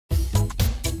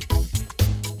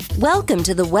Welcome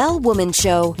to the Well Woman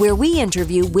Show, where we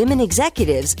interview women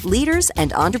executives, leaders,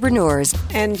 and entrepreneurs.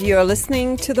 And you're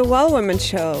listening to the Well Woman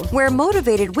Show, where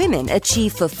motivated women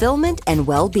achieve fulfillment and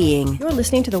well-being. You're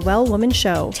listening to the Well Woman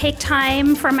Show. Take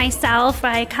time for myself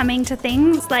by coming to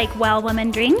things like Well Woman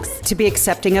Drinks. To be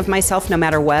accepting of myself no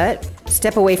matter what.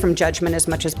 Step away from judgment as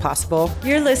much as possible.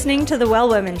 You're listening to the Well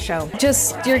Women Show.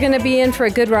 You're going to be in for a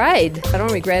good ride. I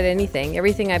don't regret anything.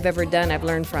 Everything I've ever done, I've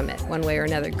learned from it, one way or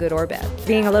another, good or bad.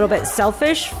 Being a little bit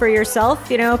selfish for yourself,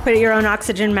 put your own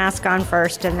oxygen mask on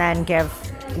first and then give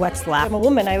what's left. I'm a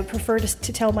woman. I would prefer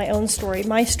to tell my own story.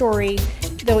 My story,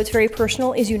 though it's very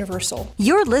personal, is universal.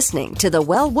 You're listening to the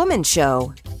Well Woman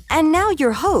Show. And now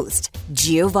your host,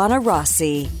 Giovanna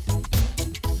Rossi.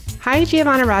 Hi,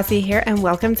 Giovanna Rossi here, and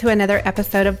welcome to another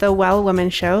episode of The Well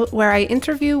Woman Show, where I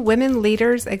interview women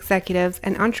leaders, executives,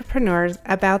 and entrepreneurs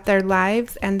about their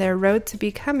lives and their road to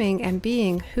becoming and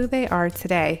being who they are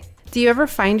today. Do you ever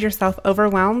find yourself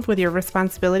overwhelmed with your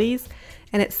responsibilities,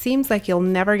 and it seems like you'll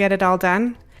never get it all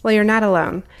done? Well, you're not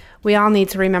alone. We all need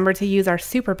to remember to use our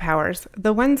superpowers,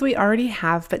 the ones we already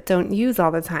have but don't use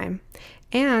all the time,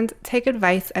 and take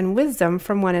advice and wisdom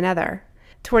from one another.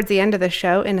 Towards the end of the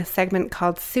show, in a segment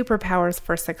called Superpowers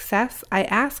for Success, I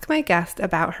ask my guest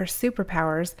about her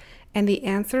superpowers, and the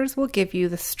answers will give you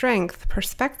the strength,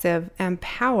 perspective, and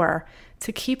power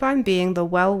to keep on being the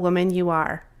well woman you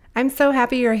are. I'm so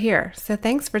happy you're here, so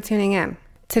thanks for tuning in.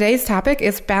 Today's topic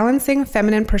is balancing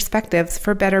feminine perspectives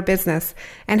for better business,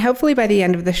 and hopefully by the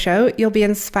end of the show, you'll be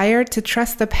inspired to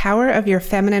trust the power of your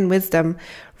feminine wisdom,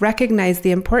 recognize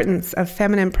the importance of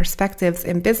feminine perspectives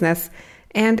in business,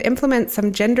 and implement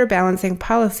some gender balancing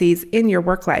policies in your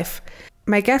work life.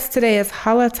 My guest today is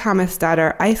Halla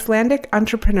Tomasdottir, Icelandic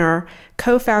entrepreneur,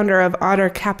 co-founder of Otter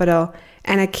Capital,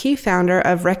 and a key founder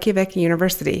of Reykjavik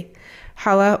University.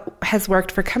 Halla has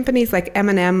worked for companies like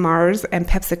M&M, Mars, and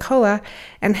Pepsi-Cola,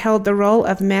 and held the role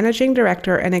of managing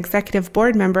director and executive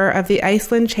board member of the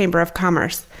Iceland Chamber of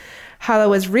Commerce. Halla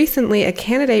was recently a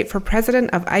candidate for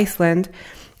president of Iceland,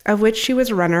 of which she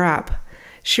was runner-up.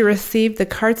 She received the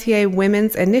Cartier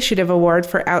Women's Initiative Award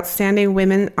for Outstanding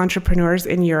Women Entrepreneurs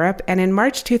in Europe, and in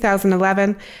March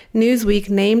 2011, Newsweek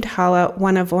named Halla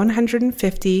one of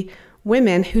 150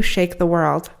 women who shake the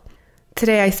world.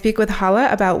 Today, I speak with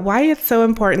Halla about why it's so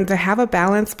important to have a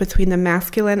balance between the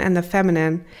masculine and the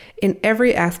feminine in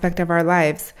every aspect of our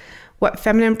lives, what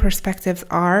feminine perspectives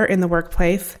are in the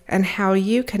workplace, and how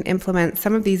you can implement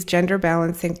some of these gender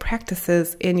balancing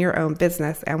practices in your own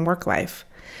business and work life.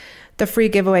 The free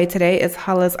giveaway today is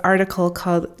Halla's article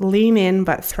called Lean In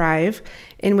But Thrive,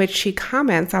 in which she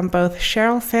comments on both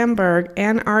Sheryl Sandberg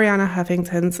and Arianna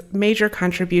Huffington's major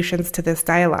contributions to this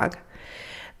dialogue.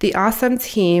 The awesome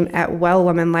team at Well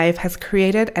Woman Life has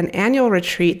created an annual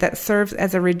retreat that serves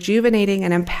as a rejuvenating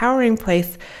and empowering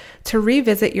place to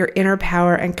revisit your inner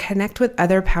power and connect with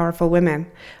other powerful women,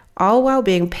 all while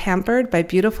being pampered by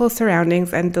beautiful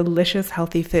surroundings and delicious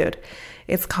healthy food.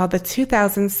 It's called the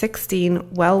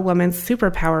 2016 Well Woman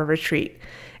Superpower Retreat,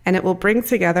 and it will bring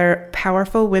together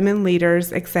powerful women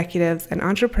leaders, executives, and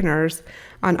entrepreneurs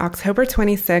on October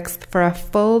 26th for a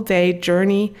full-day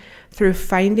journey through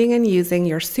finding and using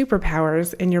your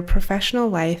superpowers in your professional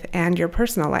life and your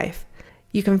personal life.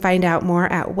 You can find out more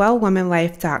at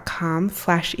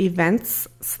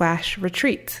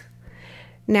wellwomanlife.com/events/retreat.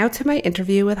 Now to my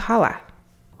interview with Halla.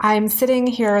 I'm sitting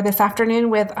here this afternoon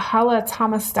with Halla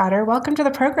Tomasdottir. Welcome to the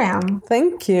program.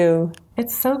 Thank you.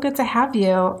 It's so good to have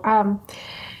you.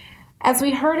 As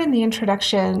we heard in the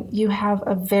introduction, you have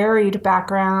a varied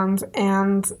background,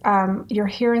 and you're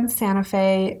here in Santa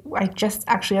Fe. I just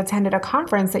actually attended a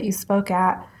conference that you spoke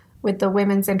at with the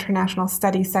Women's International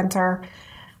Studies Center.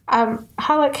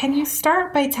 Halla, can you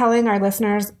start by telling our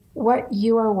listeners what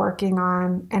you are working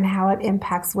on and how it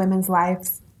impacts women's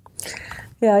lives?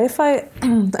 Yeah,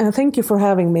 thank you for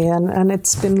having me, and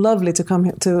it's been lovely to come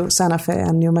here to Santa Fe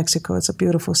and New Mexico. It's a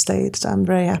beautiful state, so I'm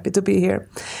very happy to be here.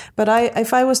 But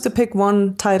if I was to pick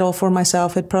one title for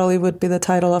myself, it probably would be the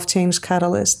title of Change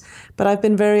Catalyst. But I've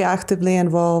been very actively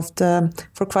involved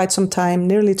for quite some time,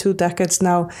 nearly 2 decades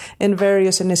now, in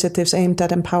various initiatives aimed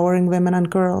at empowering women and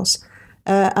girls.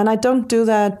 And I don't do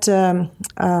that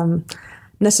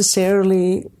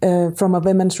necessarily from a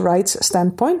women's rights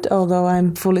standpoint, although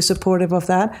I'm fully supportive of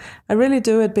that. I really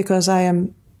do it because I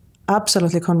am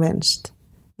absolutely convinced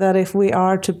that if we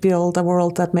are to build a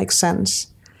world that makes sense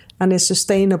and is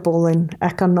sustainable in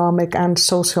economic and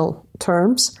social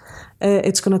terms,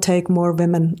 it's going to take more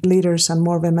women leaders and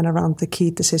more women around the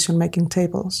key decision-making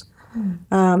tables.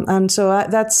 And so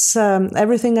that's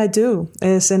everything I do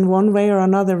is in one way or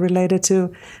another related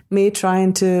to me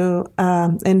trying to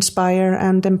inspire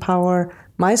and empower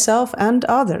myself and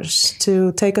others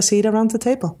to take a seat around the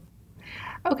table.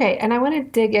 Okay, and I want to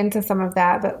dig into some of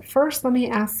that, but first let me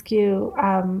ask you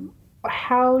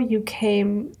how you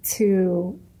came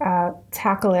to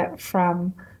tackle it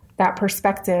from that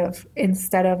perspective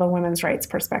instead of a women's rights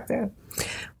perspective.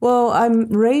 Well, I'm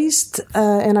raised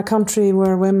in a country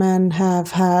where women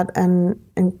have had an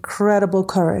incredible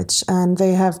courage, and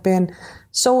they have been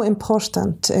so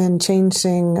important in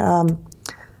changing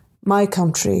my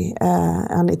country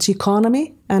and its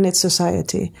economy and its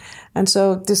society. And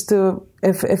so just to,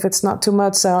 if it's not too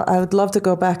much, I would love to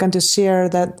go back and just share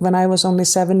that when I was only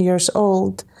 7 years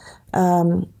old,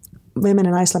 women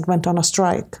in Iceland went on a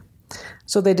strike.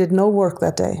 So they did no work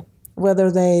that day.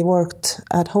 Whether they worked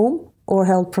at home or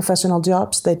held professional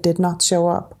jobs, they did not show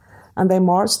up. And they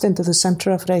marched into the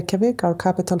center of Reykjavik, our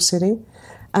capital city,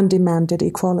 and demanded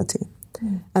equality.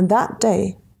 And that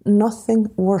day, nothing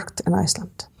worked in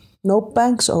Iceland. No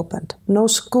banks opened. No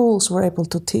schools were able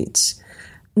to teach.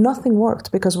 Nothing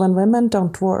worked, because when women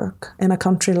don't work in a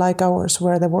country like ours,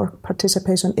 where the work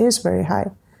participation is very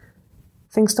high,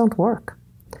 things don't work.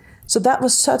 So that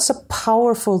was such a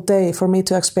powerful day for me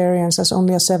to experience as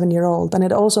only a 7-year-old. And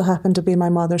it also happened to be my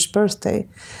mother's birthday.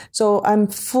 So I'm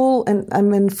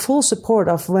in full support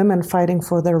of women fighting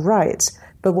for their rights.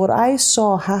 But what I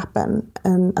saw happen,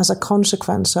 and as a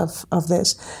consequence of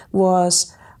this,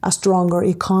 was a stronger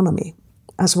economy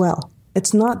as well.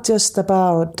 It's not just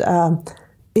about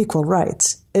equal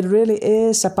rights. It really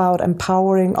is about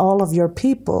empowering all of your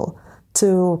people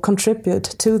to contribute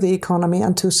to the economy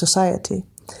and to society.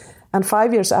 And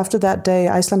 5 years after that day,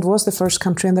 Iceland was the first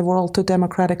country in the world to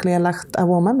democratically elect a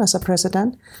woman as a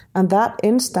president. And that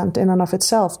instant in and of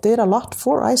itself did a lot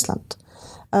for Iceland.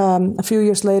 A few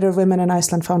years later, women in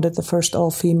Iceland founded the first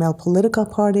all-female political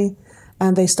party,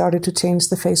 and they started to change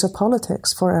the face of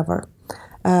politics forever,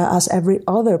 as every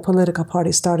other political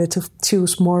party started to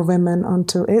choose more women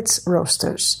onto its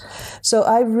rosters. So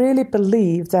I really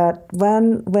believe that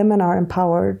when women are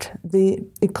empowered, the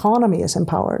economy is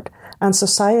empowered and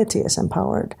society is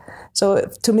empowered. So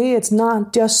to me, it's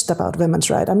not just about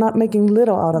women's rights. I'm not making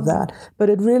little out of that, but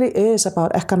it really is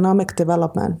about economic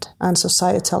development and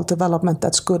societal development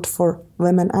that's good for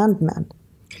women and men.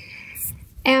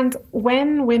 And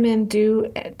when women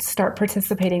do start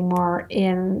participating more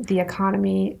in the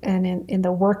economy and in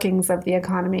the workings of the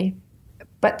economy,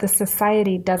 but the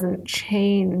society doesn't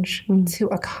change to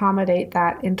accommodate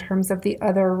that in terms of the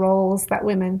other roles that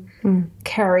women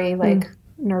carry, like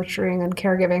nurturing and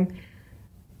caregiving,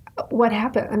 what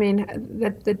happened? I mean,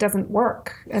 that doesn't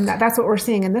work. And that's what we're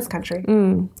seeing in this country.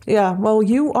 Yeah, well,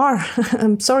 you are,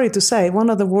 I'm sorry to say,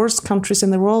 one of the worst countries in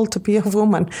the world to be a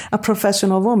woman, a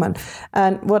professional woman.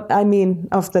 And what I mean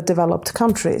of the developed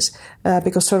countries,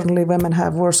 because certainly women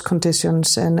have worse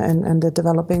conditions in the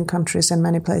developing countries in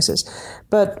many places.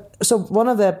 But so one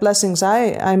of the blessings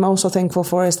I'm also thankful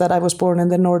for is that I was born in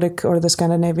the Nordic or the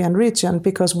Scandinavian region,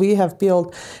 because we have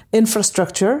built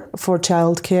infrastructure for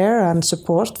childcare and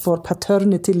support for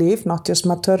paternity leave, not just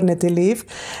maternity leave.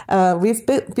 We've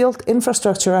built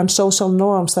infrastructure and social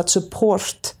norms that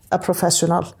support a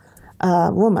professional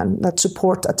woman, that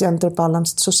support a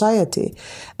gender-balanced society.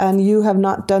 And you have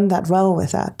not done that well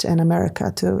with that in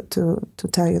America, to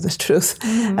tell you the truth.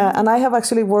 And I have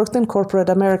actually worked in corporate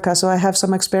America, so I have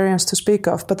some experience to speak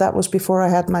of, but that was before I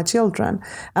had my children.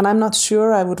 And I'm not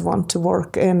sure I would want to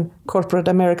work in corporate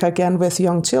America again with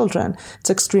young children. It's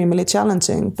extremely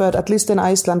challenging. But at least in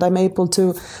Iceland, I'm able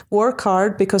to work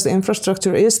hard because the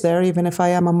infrastructure is there, even if I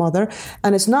am a mother.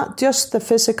 And it's not just the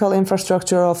physical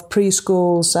infrastructure of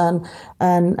preschools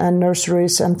and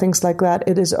nurseries and things like that.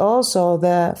 It is also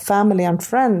the family and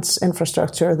friends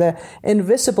infrastructure, the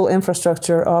invisible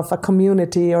infrastructure of a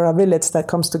community or a village that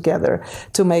comes together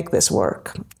to make this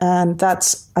work. And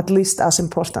that's at least as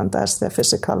important as the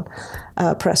physical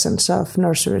presence of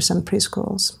nurseries and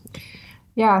preschools.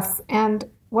 Yes. And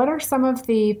what are some of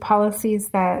the policies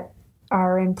that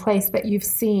are in place that you've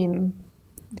seen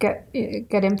get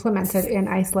implemented in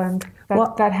Iceland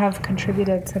that have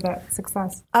contributed to that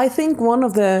success? I think one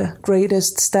of the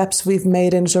greatest steps we've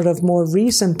made in sort of more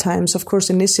recent times, of course,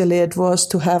 initially it was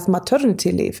to have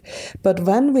maternity leave. But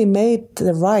when we made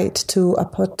the right to a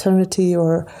paternity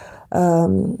or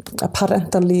a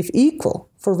parental leave equal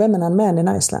for women and men in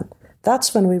Iceland,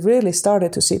 that's when we really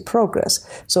started to see progress.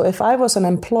 So if I was an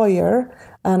employer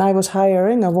and I was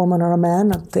hiring a woman or a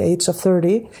man at the age of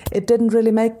 30, it didn't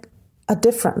really make a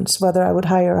difference whether I would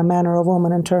hire a man or a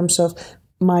woman in terms of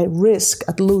my risk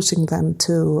at losing them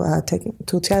to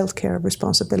childcare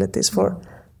responsibilities for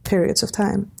periods of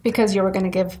time. Because you were going to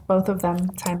give both of them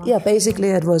time off. Yeah, basically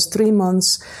it was 3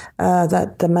 months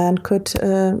that the man could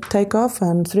take off,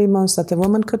 and 3 months that the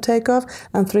woman could take off,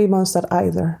 and 3 months that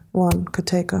either one could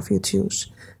take off, you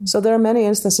choose. So there are many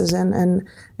instances in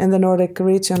the Nordic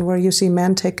region where you see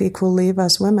men take equal leave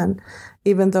as women,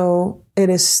 even though it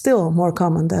is still more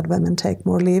common that women take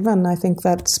more leave, and I think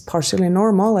that's partially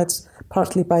normal. It's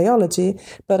partly biology,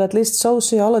 but at least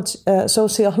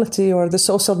sociology or the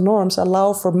social norms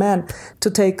allow for men to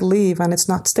take leave, and it's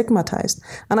not stigmatized.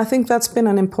 And I think that's been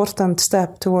an important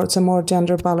step towards a more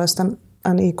gender balanced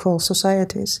and equal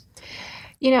societies.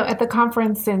 You know, at the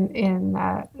conference in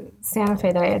Santa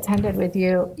Fe that I attended with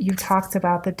you, you talked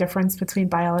about the difference between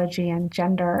biology and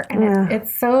gender. And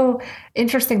it's so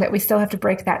interesting that we still have to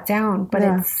break that down, but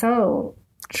it's so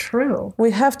true. We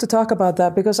have to talk about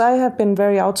that because I have been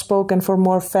very outspoken for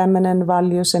more feminine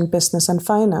values in business and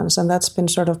finance. And that's been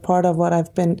sort of part of what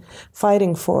I've been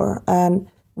fighting for. And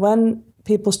when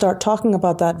people start talking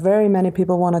about that, very many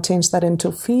people want to change that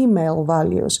into female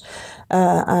values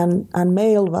and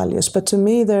male values. But to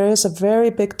me, there is a very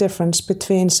big difference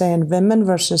between, saying, women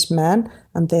versus men,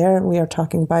 and there we are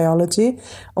talking biology,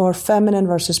 or feminine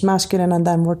versus masculine, and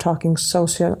then we're talking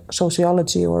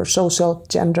sociology or social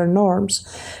gender norms.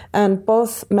 And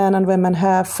both men and women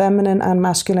have feminine and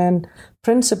masculine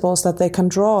principles that they can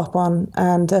draw upon,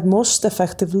 and the most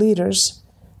effective leaders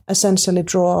essentially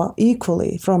draw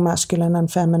equally from masculine and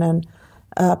feminine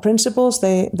principles.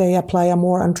 They apply a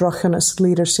more androgynous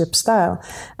leadership style.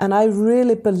 And I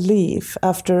really believe,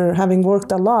 after having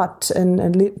worked a lot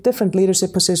in different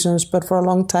leadership positions, but for a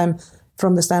long time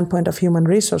from the standpoint of human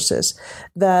resources,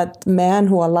 that men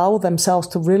who allow themselves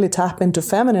to really tap into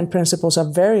feminine principles are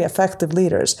very effective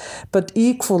leaders. But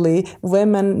equally,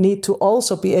 women need to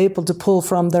also be able to pull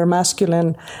from their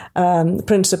masculine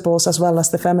principles as well as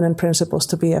the feminine principles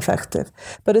to be effective.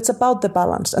 But it's about the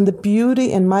balance. And the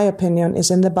beauty, in my opinion,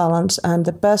 is in the balance. And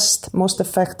the best, most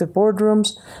effective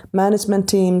boardrooms, management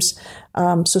teams,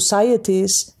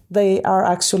 societies, they are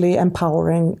actually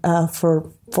empowering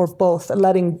for both,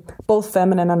 letting both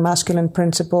feminine and masculine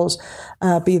principles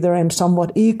be there in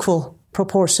somewhat equal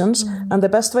proportions. And the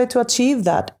best way to achieve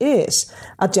that is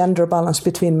a gender balance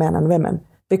between men and women,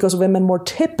 because women more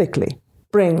typically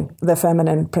bring the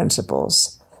feminine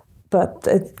principles. But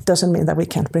it doesn't mean that we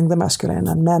can't bring the masculine,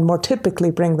 and men more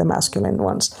typically bring the masculine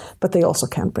ones, but they also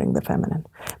can't bring the feminine.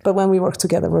 But when we work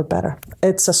together, we're better.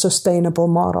 It's a sustainable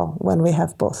model when we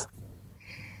have both.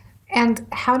 And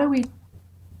how do we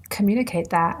communicate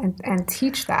that and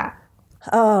teach that?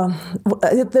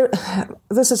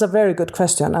 This is a very good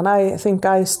question, and I think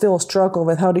I still struggle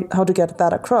with how to get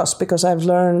that across, because I've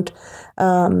learned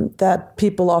that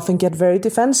people often get very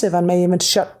defensive and may even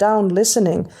shut down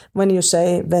listening when you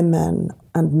say women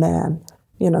and men.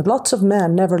 You know, lots of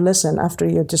men never listen after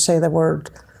you just say the word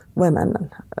women.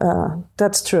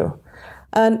 That's true.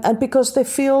 And because they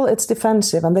feel it's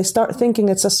defensive, and they start thinking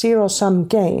it's a zero-sum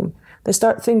game. They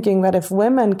start thinking that if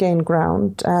women gain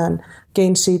ground and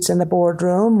gain seats in the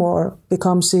boardroom or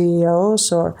become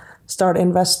CEOs or start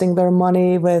investing their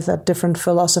money with a different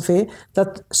philosophy,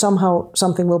 that somehow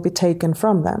something will be taken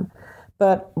from them.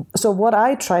 But so what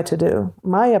I try to do,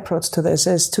 my approach to this,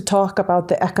 is to talk about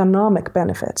the economic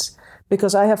benefits,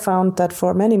 because I have found that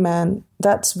for many men,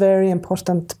 that's very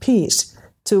important piece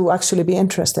to actually be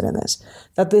interested in this,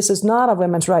 that this is not a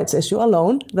women's rights issue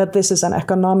alone, that this is an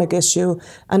economic issue,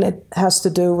 and it has to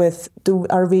do with,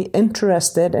 are we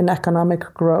interested in economic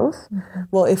growth? Mm-hmm.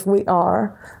 Well, if we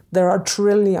are, there are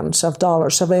trillions of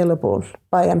dollars available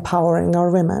by empowering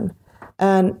our women.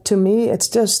 And to me, it's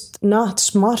just not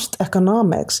smart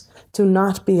economics to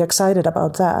not be excited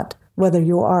about that, whether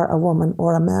you are a woman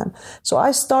or a man. So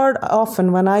I start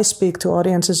often when I speak to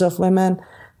audiences of women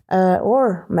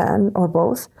or men, or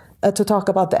both, to talk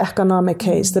about the economic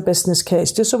case, the business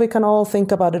case, just so we can all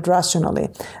think about it rationally.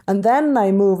 And then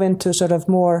I move into sort of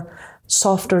more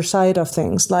softer side of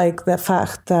things, like the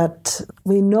fact that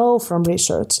we know from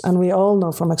research, and we all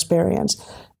know from experience,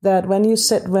 that when you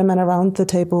sit women around the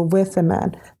table with the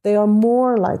men, they are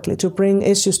more likely to bring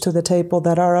issues to the table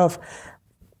that are of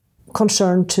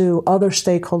concern to other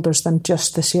stakeholders than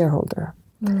just the shareholder.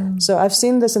 So I've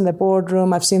seen this in the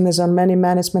boardroom. I've seen this on many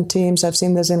management teams. I've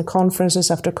seen this in conferences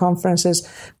after conferences.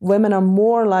 Women are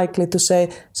more likely to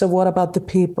say, so what about the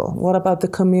people? What about the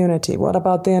community? What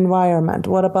about the environment?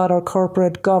 What about our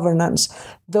corporate governance?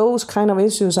 Those kind of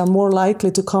issues are more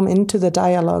likely to come into the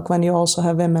dialogue when you also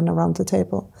have women around the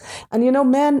table. And, you know,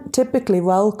 men typically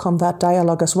welcome that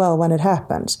dialogue as well when it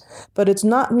happens. But it's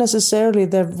not necessarily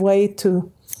their way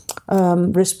to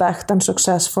respect and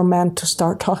success for men to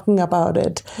start talking about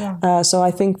it. Yeah. So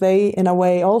I think they, in a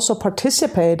way, also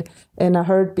participate in a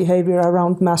herd behavior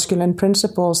around masculine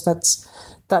principles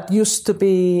that used to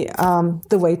be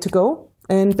the way to go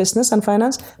in business and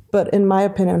finance, but in my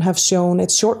opinion have shown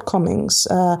its shortcomings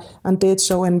and did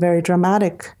so in a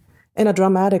dramatic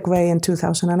way in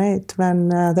 2008 when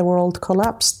the world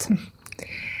collapsed.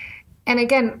 And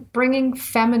again,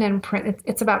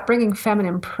 it's about bringing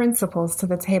feminine principles to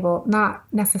the table, not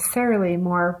necessarily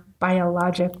more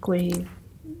biological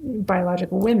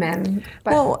women.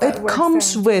 But it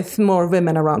comes with more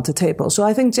women around the table. So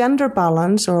I think gender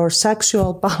balance or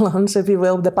sexual balance, if you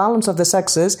will, the balance of the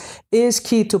sexes is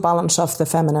key to balance of the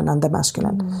feminine and the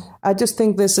masculine. I just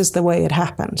think this is the way it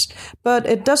happens. But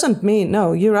it doesn't mean,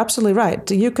 no, you're absolutely right.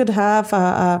 You could have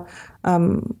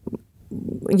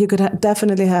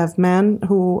definitely have men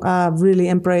who really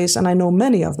embrace, and I know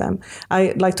many of them.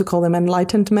 I like to call them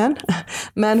enlightened men,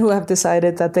 men who have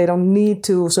decided that they don't need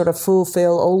to sort of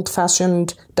fulfill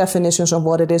old-fashioned definitions of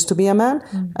what it is to be a man,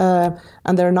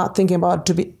 and they're not thinking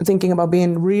about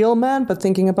being real men, but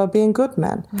thinking about being good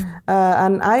men.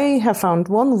 And I have found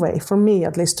one way, for me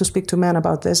at least, to speak to men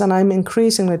about this, and I'm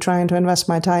increasingly trying to invest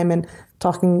my time in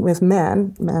talking with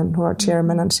men who are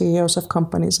chairmen and CEOs of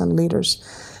companies and leaders.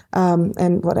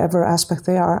 And whatever aspect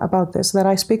they are about this, that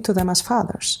I speak to them as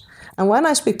fathers. And when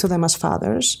I speak to them as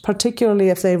fathers, particularly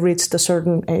if they've reached a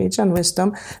certain age and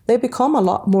wisdom, they become a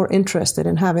lot more interested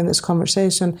in having this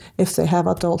conversation if they have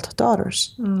adult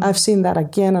daughters. I've seen that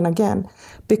again and again,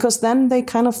 because then they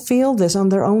kind of feel this on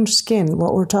their own skin,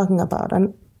 what we're talking about.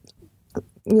 And,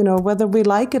 you know, whether we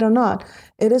like it or not,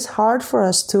 it is hard for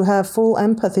us to have full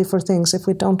empathy for things if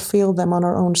we don't feel them on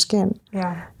our own skin.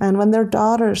 Yeah. And when their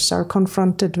daughters are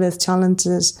confronted with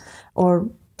challenges or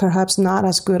perhaps not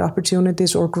as good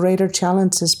opportunities or greater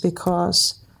challenges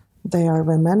because they are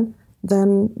women,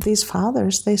 then these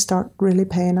fathers, they start really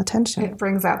paying attention. It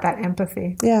brings out that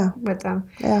empathy with them.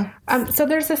 Yeah. So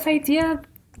there's this idea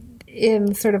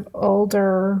in sort of old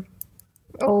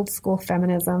school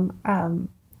feminism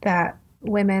that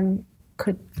women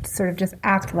could sort of just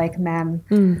act like men,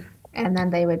 and then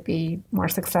they would be more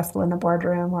successful in the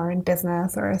boardroom or in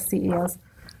business or as CEOs.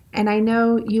 And I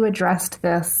know you addressed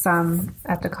this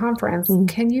at the conference.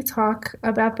 Can you talk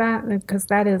about that? Because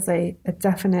that is a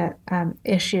definite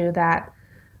issue that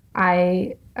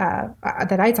I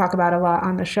talk about a lot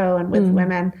on the show and with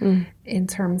women in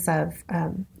terms of,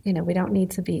 we don't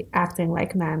need to be acting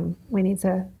like men. We need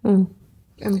to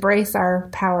embrace our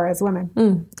power as women.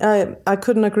 I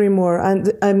couldn't agree more.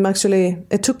 And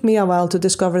it took me a while to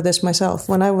discover this myself.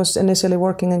 When I was initially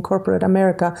working in corporate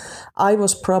America, I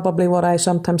was probably what I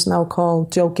sometimes now call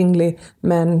jokingly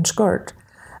men skirt.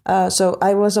 So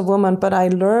I was a woman, but I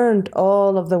learned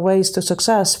all of the ways to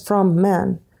success from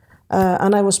men.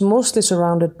 And I was mostly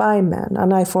surrounded by men.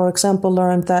 And I, for example,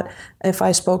 learned that if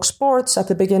I spoke sports at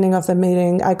the beginning of the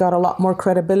meeting, I got a lot more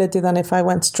credibility than if I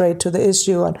went straight to the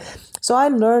issue. And so I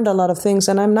learned a lot of things,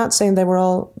 and I'm not saying they were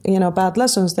all, bad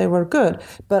lessons. They were good.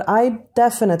 But I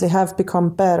definitely have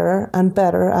become better and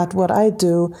better at what I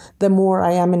do the more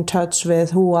I am in touch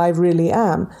with who I really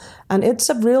am. And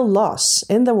it's a real loss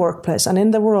in the workplace and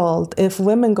in the world if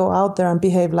women go out there and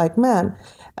behave like men,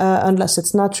 unless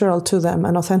it's natural to them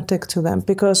and authentic to them,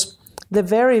 because the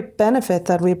very benefit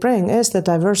that we bring is the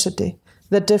diversity,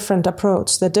 the different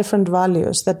approach, the different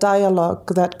values, the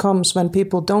dialogue that comes when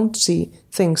people don't see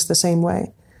things the same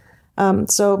way.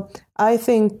 So I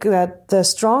think that the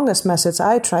strongest message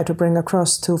I try to bring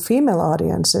across to female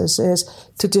audiences is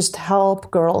to just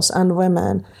help girls and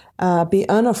women be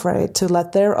unafraid to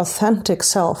let their authentic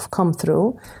self come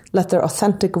through, let their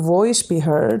authentic voice be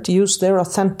heard, use their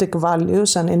authentic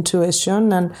values and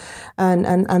intuition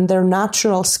and their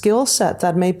natural skill set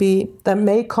that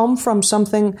may come from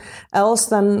something else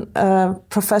than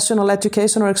professional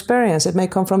education or experience. It may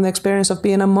come from the experience of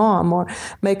being a mom, or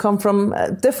may come from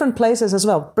different places as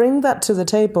well. Bring that to the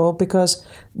table, because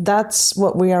that's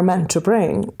what we are meant to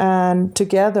bring. And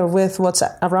together with what's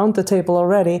around the table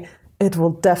already, it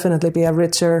will definitely be a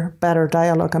richer, better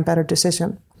dialogue and better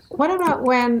decision. What about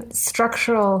when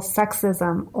structural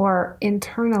sexism or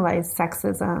internalized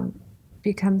sexism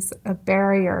becomes a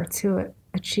barrier to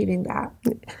achieving that?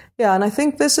 Yeah, and I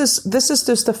think this is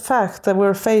just the fact that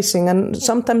we're facing. And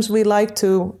sometimes we like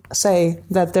to say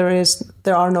that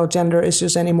there are no gender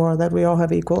issues anymore, that we all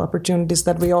have equal opportunities,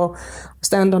 that we all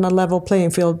stand on a level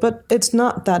playing field. But it's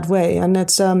not that way. And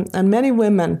it's and many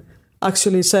women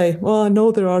actually say, well, I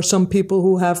know there are some people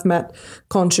who have met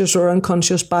conscious or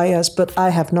unconscious bias, but I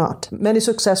have not. Many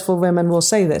successful women will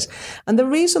say this. And the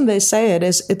reason they say it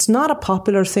is it's not a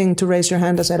popular thing to raise your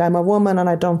hand and say, I'm a woman and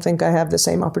I don't think I have the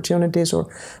same opportunities or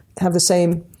have the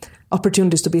same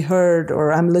opportunities to be heard,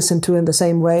 or I'm listened to in the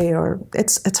same way, or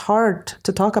it's hard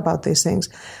to talk about these things.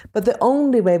 But the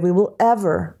only way we will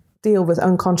ever deal with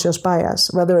unconscious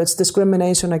bias, whether it's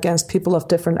discrimination against people of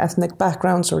different ethnic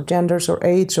backgrounds or genders or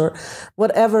age or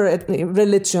whatever,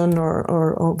 religion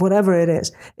or whatever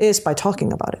it is by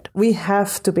talking about it. We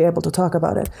have to be able to talk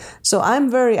about it. So I'm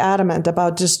very adamant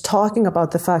about just talking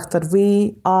about the fact that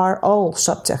we are all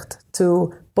subject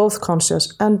to both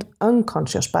conscious and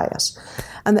unconscious bias.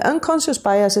 And the unconscious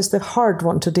bias is the hard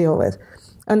one to deal with.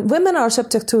 And women are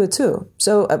subject to it too.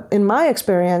 So in my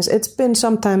experience, it's been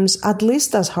sometimes at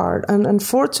least as hard, and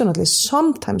unfortunately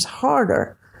sometimes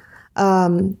harder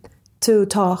to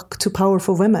talk to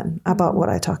powerful women about what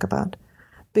I talk about.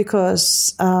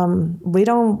 Because we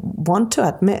don't want to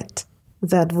admit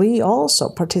that we also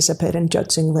participate in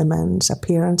judging women's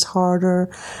appearance harder,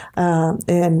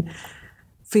 in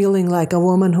feeling like a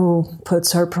woman who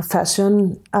puts her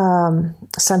profession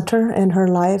center in her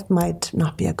life might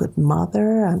not be a good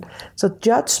mother. And so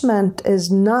judgment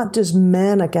is not just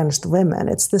men against women.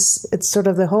 It's sort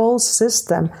of the whole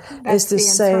system. That's is the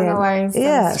same. Internalized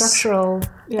and structural.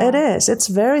 Yeah. It is. It's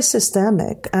very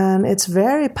systemic and it's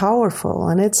very powerful,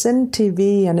 and it's in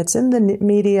TV and it's in the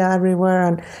media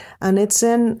everywhere, and it's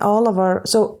in all of our.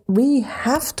 So we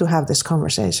have to have this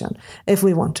conversation if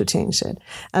we want to change it.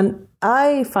 And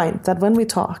I find that when we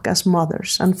talk as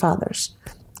mothers and fathers,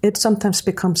 it sometimes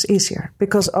becomes easier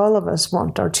because all of us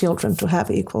want our children to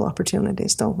have equal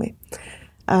opportunities, don't we?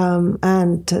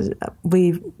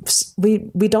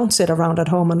 We don't sit around at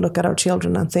home and look at our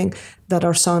children and think that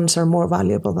our sons are more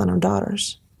valuable than our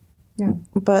daughters. Yeah.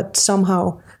 But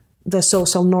somehow the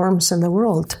social norms in the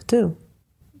world do.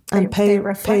 And pay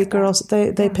girls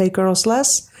pay girls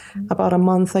less, about a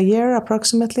month a year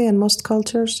approximately in most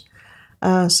cultures.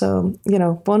 So,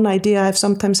 one idea I've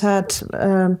sometimes had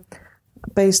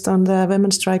based on the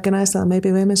women's strike in Iceland,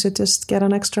 maybe women should just get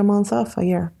an extra month off a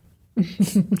year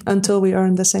until we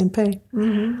earn the same pay.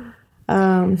 Mm-hmm.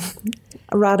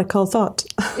 A radical thought.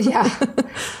 Yeah.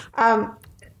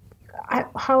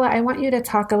 Halla, I want you to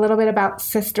talk a little bit about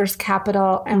Sisters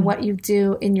Capital and what you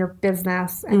do in your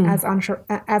business and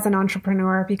as an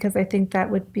entrepreneur, because I think that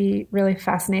would be really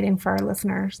fascinating for our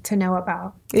listeners to know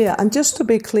about. Yeah, and just to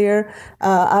be clear,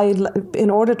 in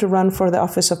order to run for the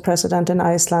office of president in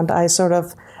Iceland, I sort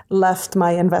of left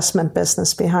my investment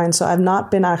business behind. So I've not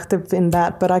been active in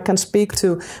that, but I can speak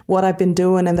to what I've been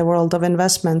doing in the world of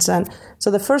investments. And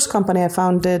so the first company I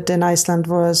founded in Iceland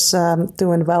was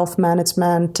doing wealth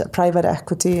management, private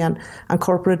equity, and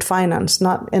corporate finance,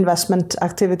 not investment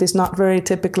activities, not very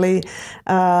typically.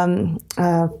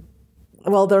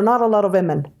 Well, there are not a lot of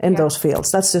women in those fields.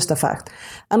 That's just a fact.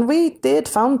 And we did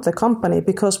found the company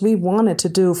because we wanted to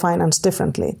do finance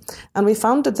differently. And we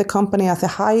founded the company at the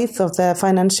height of the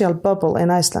financial bubble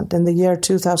in Iceland in the year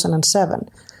 2007.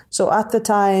 So at the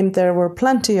time, there were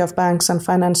plenty of banks and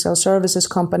financial services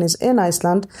companies in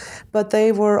Iceland, but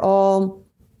they were all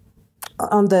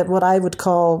on the what I would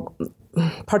call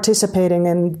participating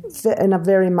in a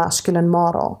very masculine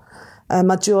model. A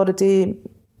majority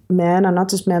men, and not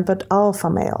just men, but alpha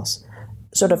males,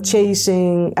 sort of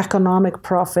chasing economic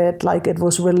profit like it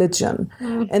was religion,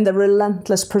 in the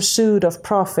relentless pursuit of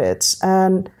profits.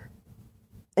 And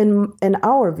in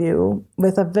our view,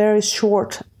 with a very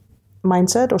short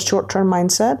mindset or short-term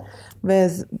mindset,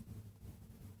 with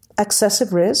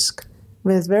excessive risk,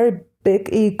 with very big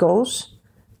egos,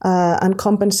 and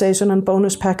compensation and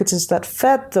bonus packages that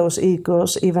fed those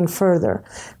egos even further.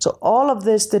 So all of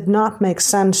this did not make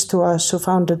sense to us who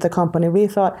founded the company. We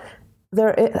thought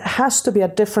it has to be a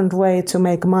different way to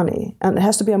make money, and it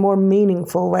has to be a more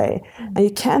meaningful way. And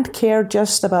you can't care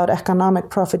just about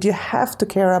economic profit. You have to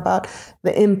care about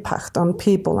the impact on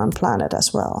people and planet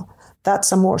as well.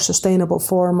 That's a more sustainable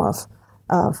form of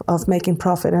making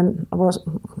profit. And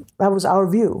that was our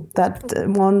view, that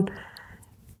one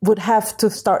would have to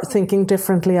start thinking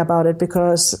differently about it,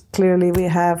 because clearly we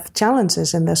have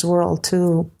challenges in this world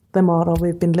to the model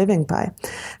we've been living by.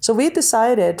 So we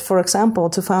decided, for example,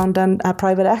 to found a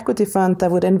private equity fund that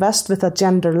would invest with a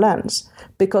gender lens,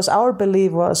 because our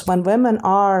belief was when women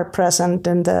are present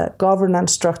in the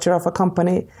governance structure of a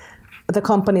company, the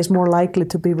company is more likely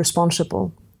to be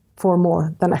responsible for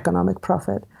more than economic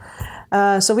profit.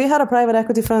 So we had a private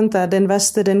equity fund that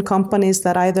invested in companies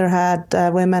that either had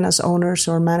women as owners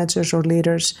or managers or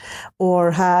leaders, or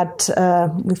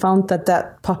we found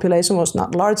that population was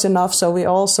not large enough. So we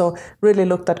also really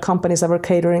looked at companies that were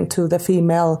catering to the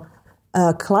female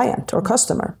client or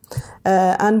customer.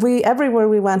 And everywhere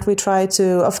we went, we tried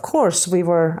to, of course, we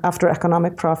were after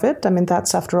economic profit. I mean,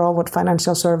 that's after all what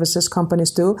financial services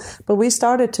companies do. But we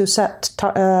started to set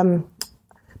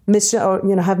mission,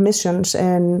 or have missions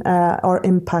in or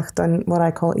impact on what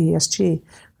I call ESG,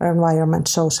 or environment,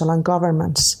 social, and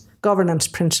governance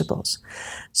principles.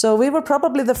 So we were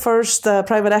probably the first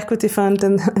private equity fund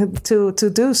to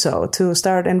do so, to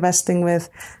start investing with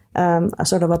a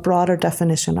sort of a broader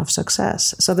definition of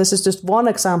success. So this is just one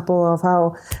example of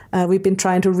how we've been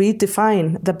trying to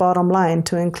redefine the bottom line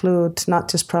to include not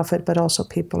just profit, but also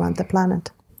people and the planet.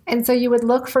 And so you would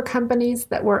look for companies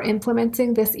that were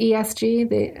implementing this ESG,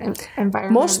 the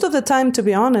environment? Most of the time, to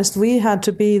be honest, we had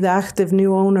to be the active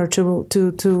new owner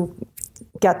to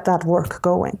get that work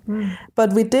going.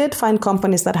 But we did find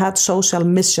companies that had social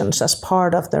missions as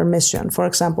part of their mission. For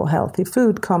example, healthy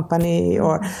food company,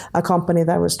 or a company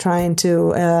that was trying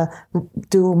to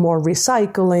do more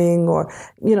recycling, or,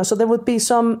 so there would be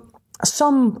some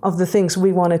of the things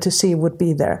we wanted to see would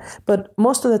be there. But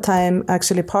most of the time,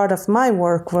 actually, part of my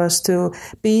work was to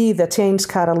be the change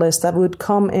catalyst that would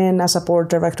come in as a board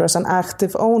director, as an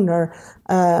active owner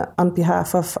on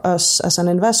behalf of us as an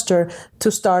investor,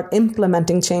 to start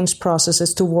implementing change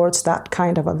processes towards that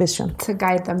kind of a vision. To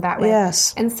guide them that way.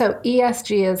 Yes. And so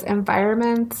ESG is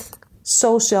environment,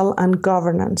 social, and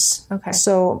governance. Okay.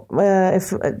 So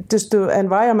if just the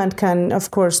environment can, of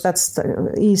course, that's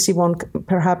the easy one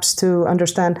perhaps to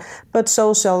understand, but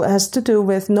social has to do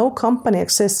with no company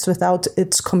exists without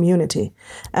its community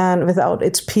and without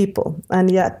its people. And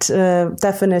yet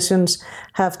definitions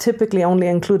have typically only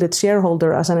included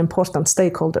shareholder as an important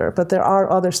stakeholder, but there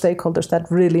are other stakeholders that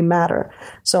really matter.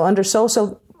 So under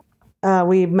social,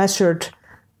 we measured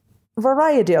a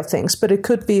variety of things, but it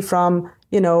could be from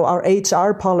our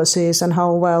HR policies and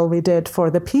how well we did for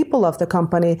the people of the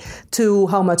company, to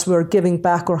how much we're giving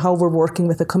back or how we're working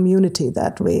with the community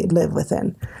that we live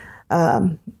within.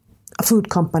 A food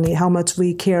company, how much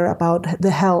we care about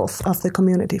the health of the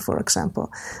community, for example.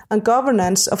 And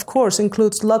governance, of course,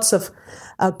 includes lots of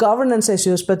governance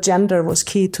issues, but gender was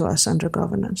key to us under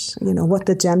governance. What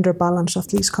the gender balance of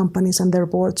these companies and their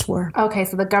boards were. Okay,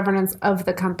 so the governance of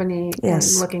the company,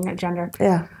 yes, and looking at gender.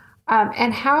 Yeah.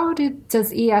 And how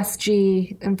does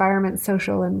ESG, environment,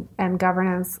 social, and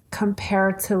governance,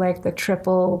 compare to like the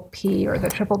triple P or the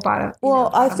triple bottom?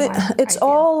 Well, I think it's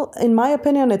all, in my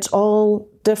opinion, it's all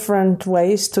different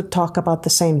ways to talk about the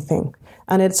same thing.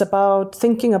 And it's about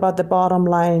thinking about the bottom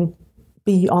line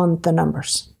beyond the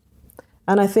numbers.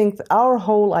 And I think our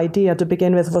whole idea to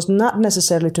begin with was not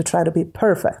necessarily to try to be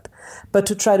perfect, but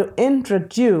to try to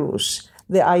introduce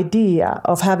the idea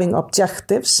of having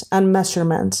objectives and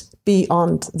measurements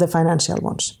beyond the financial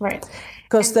ones. Right.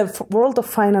 Because the world of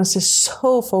finance is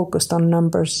so focused on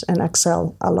numbers and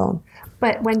Excel alone.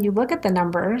 But when you look at the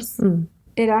numbers,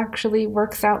 it actually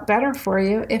works out better for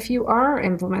you if you are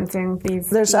implementing these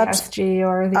ESG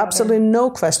or the absolutely other.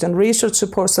 No question. Research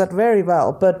supports that very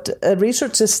well, but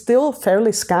research is still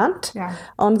fairly scant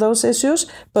on those issues.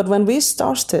 But when we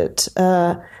started,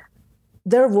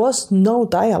 there was no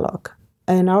dialogue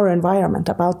in our environment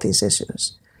about these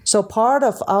issues. So part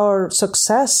of our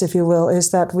success, if you will,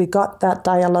 is that we got that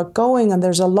dialogue going, and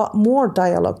there's a lot more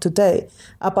dialogue today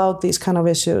about these kind of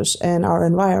issues in our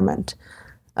environment,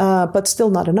 but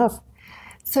still not enough.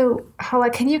 So,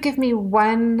 Halla, can you give me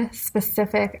one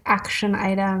specific action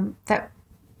item that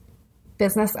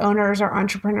business owners or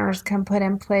entrepreneurs can put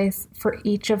in place for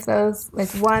each of those, like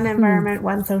one environment,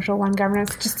 one social, one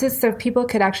governance, just so people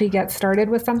could actually get started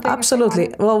with something?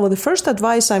 Absolutely. Well, the first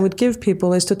advice I would give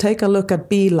people is to take a look at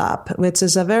B-Lab, which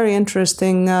is a very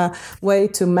interesting way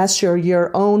to measure your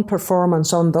own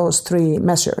performance on those three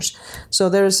measures. So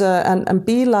there's and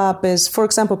B-Lab is, for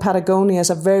example, Patagonia is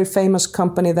a very famous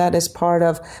company that is part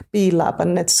of B-Lab,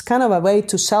 and it's kind of a way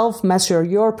to self-measure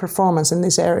your performance in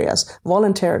these areas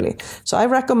voluntarily. So I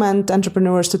recommend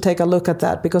entrepreneurs to take a look at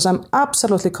that, because I'm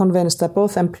absolutely convinced that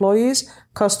both employees,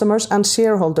 customers, and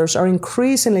shareholders are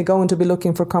increasingly going to be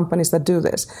looking for companies that do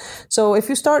this. So if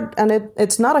you start, and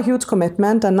it's not a huge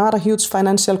commitment and not a huge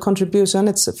financial contribution,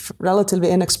 it's relatively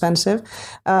inexpensive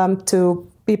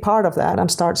to be part of that and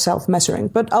start self-measuring.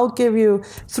 But I'll give you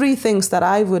 3 things that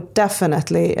I would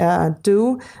definitely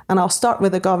do. And I'll start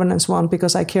with the governance one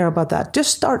because I care about that.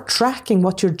 Just start tracking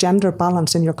what your gender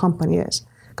balance in your company is.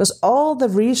 Because all the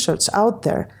research out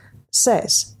there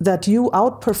says that you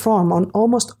outperform on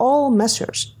almost all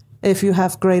measures if you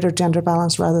have greater gender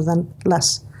balance rather than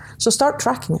less. So start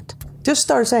tracking it. Just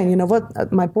start saying, you know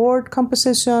what, my board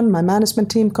composition, my management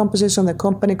team composition, the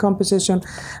company composition,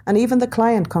 and even the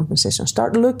client composition.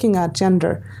 Start looking at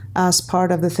gender as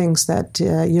part of the things that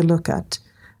you look at.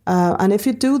 And if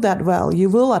you do that well, you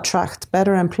will attract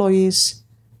better employees,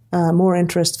 more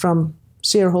interest from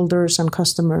shareholders and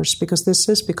customers, because this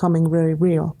is becoming very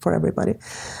real for everybody.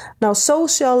 Now,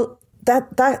 social,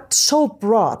 that's so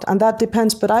broad, and that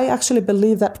depends, but I actually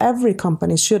believe that every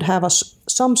company should have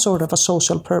some sort of a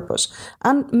social purpose,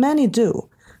 and many do.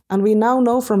 And we now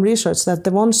know from research that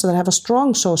the ones that have a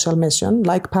strong social mission,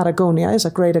 like Patagonia is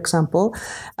a great example,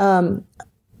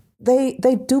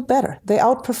 they do better. They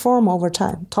outperform over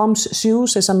time. Tom's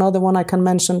Shoes is another one I can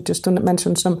mention, just to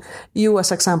mention some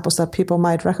US examples that people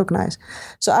might recognize.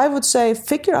 So I would say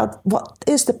figure out what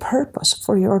is the purpose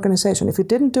for your organization. If you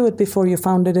didn't do it before you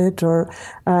founded it, or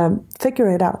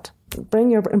figure it out. Bring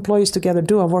your employees together,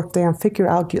 do a work day, and figure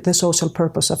out the social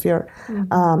purpose of your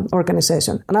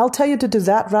organization. And I'll tell you to do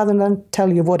that rather than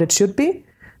tell you what it should be,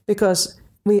 because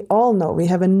we all know we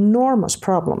have enormous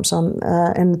problems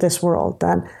in this world.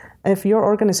 And if your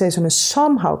organization is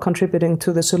somehow contributing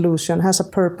to the solution, has a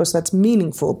purpose that's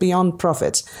meaningful beyond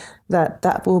profits,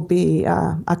 that will be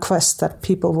a quest that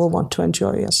people will want to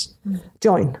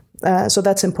join. So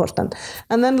that's important.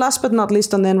 And then last but not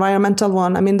least, on the environmental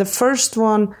one, I mean, the first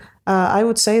one I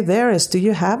would say there is, do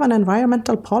you have an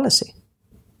environmental policy?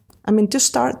 I mean, just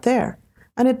start there.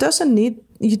 And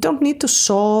you don't need to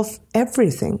solve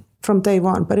everything from day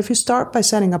one. But if you start by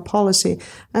setting a policy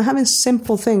and having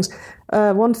simple things,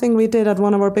 one thing we did at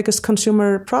one of our biggest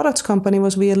consumer products company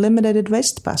was we eliminated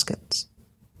waste baskets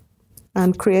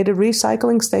and created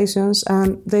recycling stations,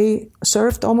 and they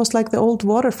served almost like the old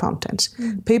water fountains.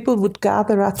 People would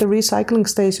gather at the recycling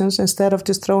stations instead of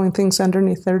just throwing things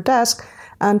underneath their desk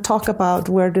and talk about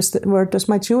where does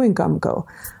my chewing gum go?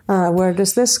 Where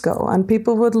does this go? And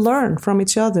people would learn from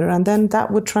each other, and then that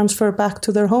would transfer back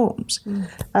to their homes.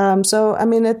 So, I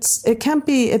mean,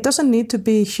 it doesn't need to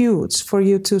be huge for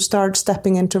you to start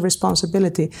stepping into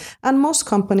responsibility. And most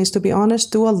companies, to be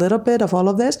honest, do a little bit of all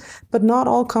of this, but not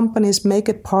all companies make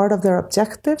it part of their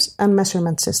objectives and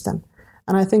measurement system.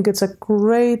 And I think it's a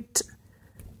great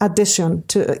addition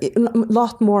to, a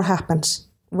lot more happens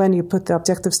when you put the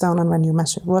objectives down and when you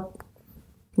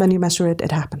measure it,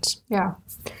 it happens. Yeah.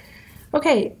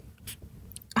 Okay.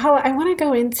 Halla, I want to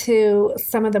go into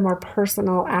some of the more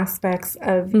personal aspects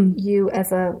of you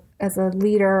as a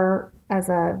leader, as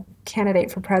a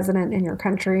candidate for president in your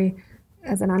country,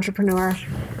 as an entrepreneur.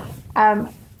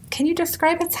 Can you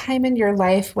describe a time in your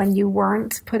life when you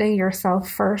weren't putting yourself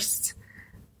first,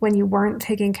 when you weren't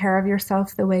taking care of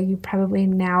yourself the way you probably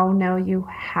now know you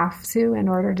have to in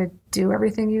order to do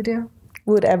everything you do?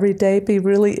 Would every day be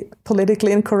really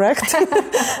politically incorrect?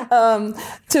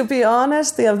 To be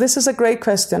honest, this is a great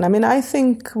question. I mean, I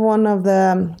think one of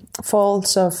the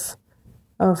faults of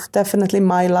definitely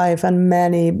my life and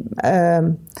many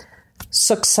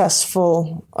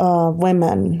successful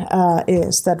women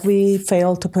is that we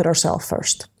fail to put ourselves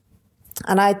first.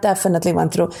 And I definitely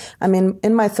went through, I mean,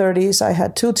 in my 30s, I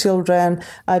had 2 children.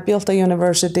 I built a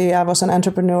university. I was an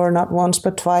entrepreneur, not once,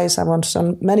 but twice. I was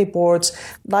on many boards.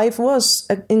 Life was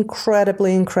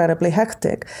incredibly, incredibly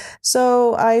hectic.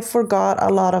 So I forgot a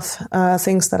lot of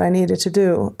things that I needed to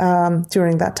do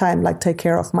during that time, like take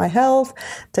care of my health,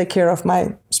 take care of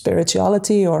my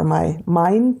spirituality or my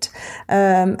mind,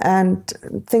 and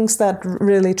things that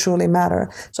really, truly matter.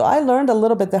 So I learned a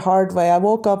little bit the hard way. I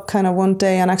woke up kind of one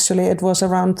day, and actually it was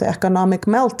around the economic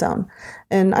meltdown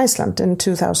in Iceland in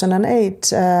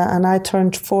 2008, and I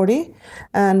turned 40,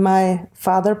 and my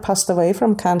father passed away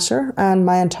from cancer, and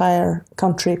my entire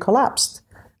country collapsed.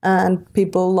 And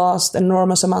people lost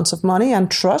enormous amounts of money and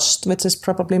trust, which is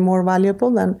probably more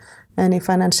valuable than any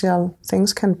financial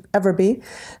things can ever be.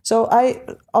 So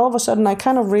all of a sudden I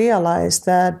kind of realized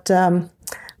that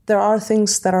there are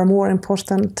things that are more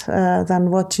important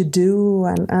than what you do,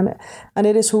 and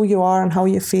it is who you are and how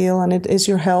you feel, and it is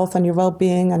your health and your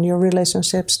well-being and your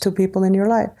relationships to people in your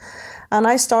life. And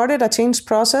I started a change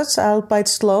process, albeit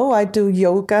slow. I do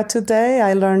yoga today.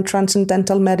 I learned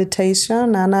transcendental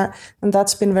meditation, and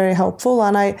that's been very helpful.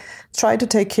 And I try to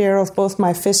take care of both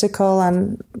my physical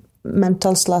and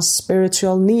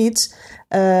mental/spiritual needs,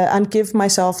 and give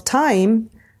myself time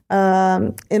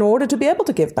in order to be able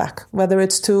to give back, whether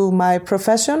it's to my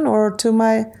profession or to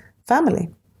my family.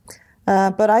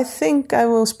 But I think I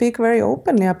will speak very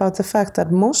openly about the fact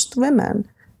that most women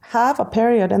have a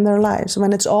period in their lives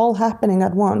when it's all happening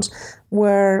at once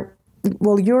where,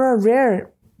 well, you're a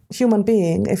rare human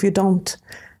being if you don't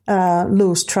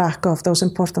lose track of those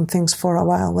important things for a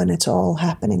while when it's all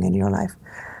happening in your life.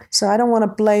 So I don't want to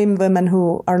blame women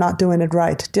who are not doing it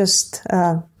right. Just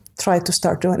try to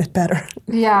start doing it better.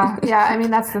 Yeah. I mean,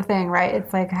 that's the thing, right?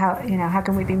 It's like how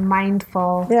can we be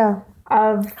mindful?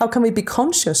 How can we be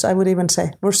conscious? I would even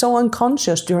say we're so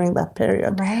unconscious during that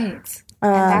period. Right.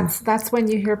 And that's when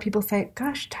you hear people say,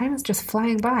 "Gosh, time is just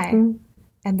flying by,"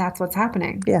 and that's what's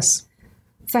happening. Yes.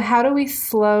 So how do we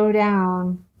slow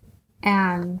down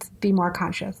and be more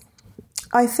conscious?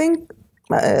 I think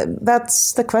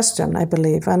that's the question, I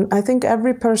believe. And I think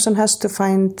every person has to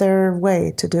find their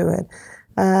way to do it.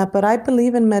 But I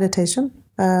believe in meditation,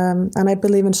 and I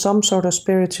believe in some sort of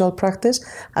spiritual practice.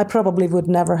 I probably would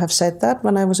never have said that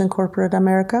when I was in corporate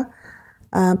America.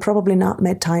 Probably not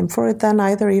made time for it then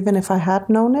either, even if I had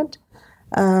known it.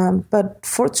 But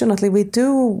fortunately, we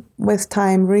do, with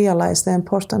time, realize the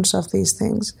importance of these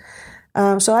things.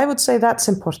 So I would say that's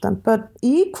important. But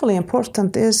equally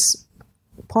important is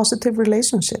positive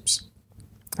relationships.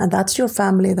 And that's your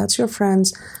family, that's your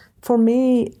friends. For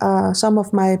me, some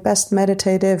of my best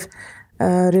meditative,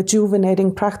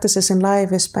 rejuvenating practices in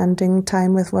life is spending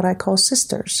time with what I call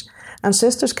sisters. And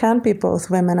sisters can be both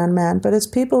women and men, but it's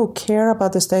people who care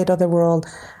about the state of the world,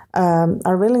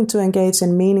 are willing to engage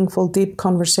in meaningful, deep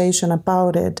conversation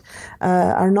about it,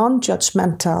 are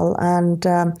non-judgmental, and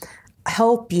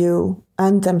help you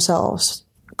and themselves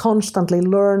constantly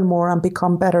learn more and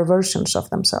become better versions of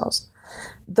themselves.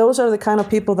 Those are the kind of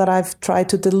people that I've tried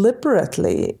to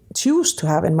deliberately choose to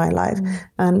have in my life,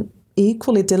 and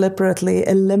equally deliberately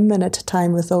eliminate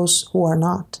time with those who are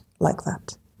not like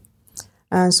that.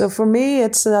 And so for me,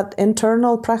 it's that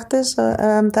internal practice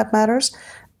that matters,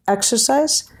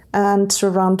 exercise, and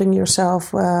surrounding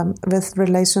yourself with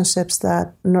relationships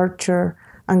that nurture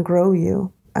and grow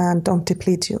you and don't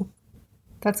deplete you.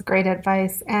 That's great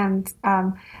advice. And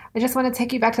I just want to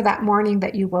take you back to that morning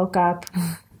that you woke up,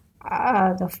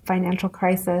 the financial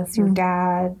crisis, your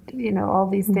dad, all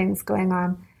these things going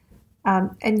on.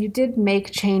 And you did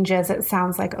make changes, it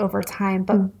sounds like, over time.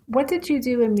 But what did you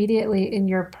do immediately in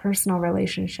your personal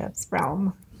relationships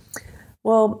realm?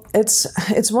 Well,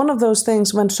 it's one of those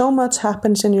things when so much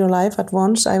happens in your life at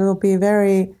once. I will be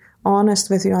very honest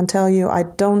with you and tell you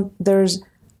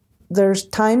there's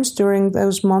times during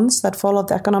those months that followed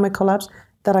the economic collapse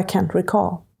that I can't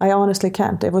recall. I honestly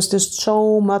can't. It was just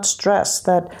so much stress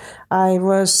that I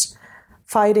was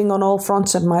fighting on all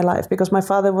fronts in my life, because my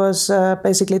father was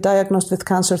basically diagnosed with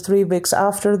cancer 3 weeks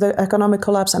after the economic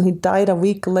collapse, and he died a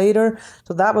week later.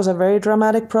 So that was a very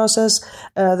dramatic process.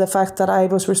 The fact that I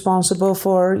was responsible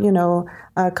for,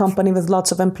 a company with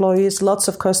lots of employees, lots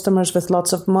of customers with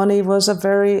lots of money was a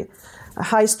very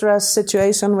high stress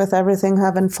situation, with everything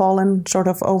having fallen sort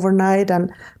of overnight and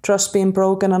trust being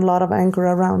broken and a lot of anger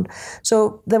around.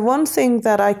 So the one thing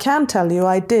that I can tell you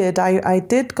I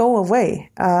did go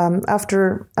away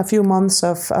after a few months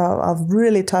of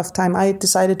really tough time. I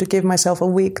decided to give myself a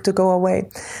week to go away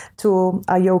to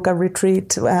a yoga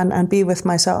retreat and be with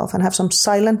myself and have some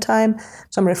silent time,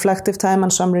 some reflective time,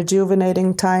 and some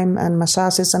rejuvenating time and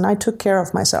massages. And I took care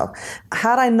of myself.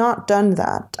 Had I not done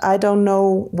that, I don't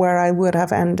know where I would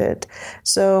have ended.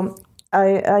 So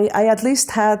I at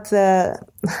least had the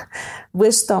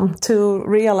wisdom to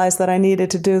realize that I needed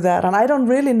to do that. And I don't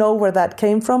really know where that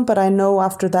came from, but I know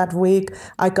after that week,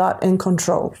 I got in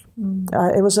control.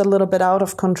 It was a little bit out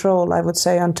of control, I would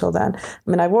say, until then. I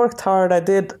mean, I worked hard, I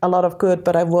did a lot of good,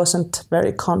 but I wasn't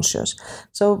very conscious.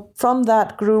 So from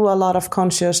that grew a lot of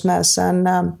consciousness.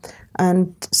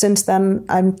 And since then,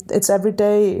 it's every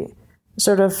day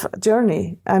sort of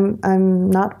journey. I'm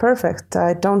not perfect.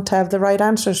 I don't have the right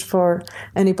answers for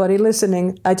anybody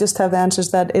listening. I just have the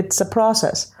answers that it's a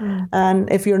process.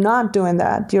 And if you're not doing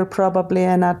that, you're probably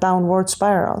in a downward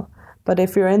spiral. But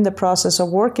if you're in the process of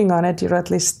working on it, you're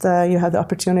at least you have the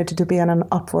opportunity to be in an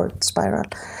upward spiral.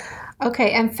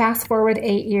 Okay, and fast forward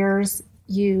 8 years,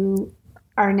 you've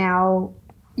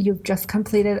just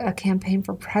completed a campaign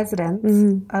for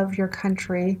president of your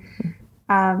country.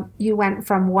 You went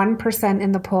from 1%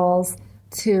 in the polls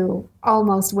to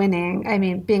almost winning. I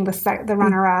mean, being the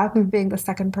runner-up, being the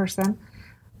second person.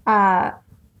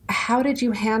 How did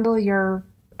you handle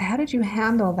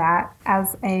that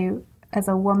as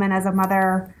a woman, as a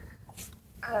mother,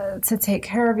 to take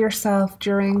care of yourself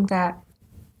during that,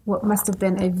 what must have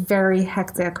been a very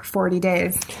hectic 40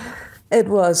 days? It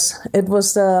was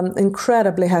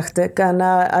incredibly hectic, and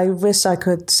I wish I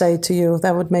could say to you,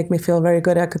 that would make me feel very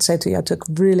good. I could say to you, I took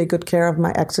really good care of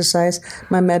my exercise,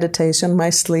 my meditation, my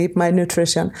sleep, my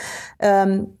nutrition.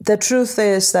 The truth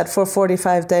is that for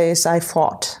 45 days I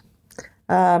fought.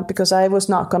 because I was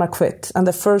not going to quit. And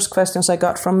the first questions I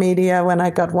got from media when I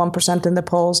got 1% in the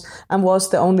polls and was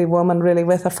the only woman really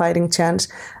with a fighting chance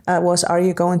was, are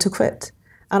you going to quit?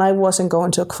 And I wasn't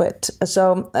going to quit.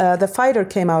 So the fighter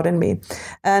came out in me.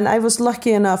 And I was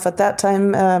lucky enough at that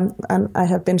time, and I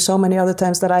have been so many other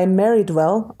times, that I married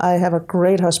well. I have a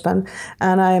great husband,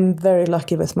 and I'm very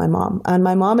lucky with my mom. And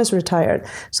my mom is retired.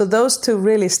 So those two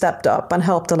really stepped up and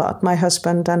helped a lot, my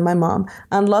husband and my mom.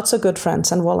 And lots of good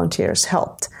friends and volunteers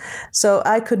helped. So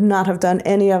I could not have done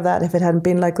any of that if it hadn't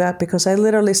been like that, because I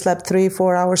literally slept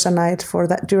 3-4 hours a night for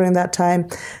that during that time.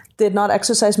 Did not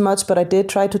exercise much, but I did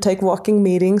try to take walking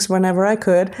meetings whenever I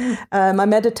could. My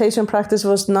meditation practice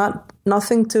was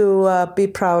nothing to be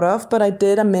proud of, but I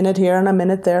did a minute here and a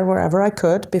minute there wherever I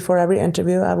could. Before every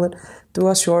interview, I would do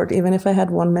a short, even if I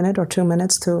had 1 minute or 2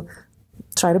 minutes, to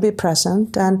try to be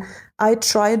present. And I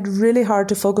tried really hard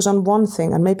to focus on one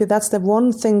thing, and maybe that's the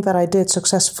one thing that I did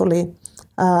successfully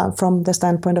from the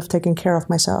standpoint of taking care of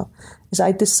myself, is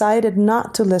I decided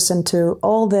not to listen to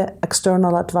all the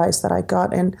external advice that I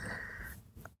got in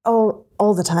all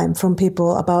the time from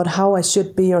people about how I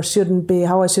should be or shouldn't be,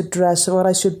 how I should dress, what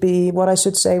I should be, what I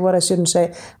should say, what I shouldn't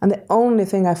say. And the only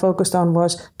thing I focused on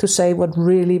was to say what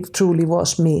really truly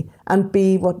was me and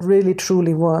be what really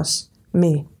truly was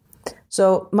me.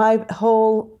 So my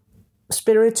whole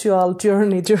spiritual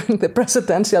journey during the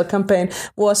presidential campaign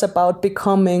was about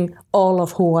becoming all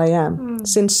of who I am,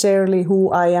 sincerely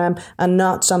who I am, and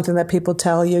not something that people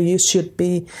tell you should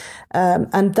be.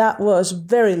 And that was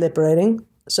very liberating.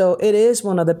 So it is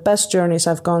one of the best journeys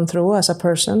I've gone through as a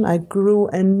person. I grew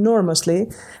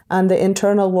enormously, and the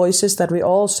internal voices that we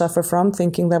all suffer from,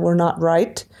 thinking that we're not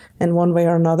right in one way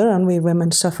or another, and we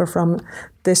women suffer from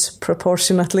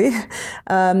disproportionately,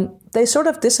 they sort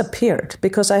of disappeared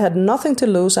because I had nothing to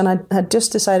lose, and I had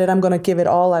just decided I'm going to give it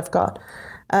all I've got.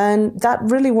 And that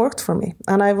really worked for me.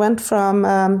 And I went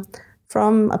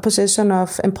from a position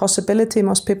of impossibility,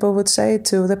 most people would say,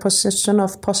 to the position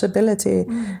of possibility.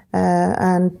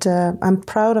 And I'm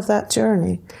proud of that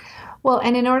journey. Well,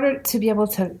 and in order to be able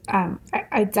to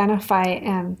identify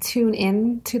and tune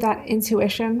in to that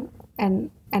intuition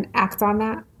and act on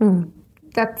that,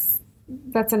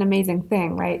 that's an amazing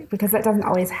thing, right? Because that doesn't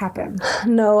always happen.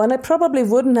 No, and it probably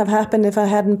wouldn't have happened if I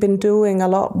hadn't been doing a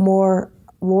lot more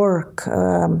work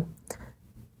on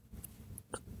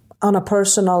a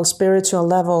personal, spiritual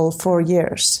level for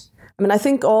years. I mean, I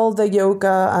think all the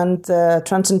yoga and the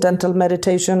transcendental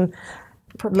meditation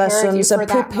lessons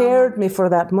prepared me for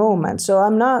that moment. So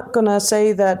I'm not going to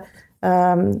say that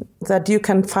that you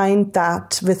can find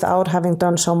that without having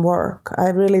done some work. I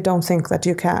really don't think that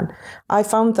you can. I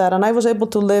found that, and I was able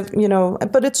to live,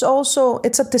 but it's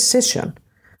a decision.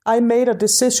 I made a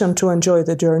decision to enjoy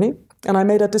the journey, and I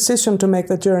made a decision to make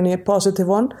the journey a positive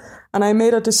one, and I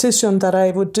made a decision that I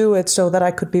would do it so that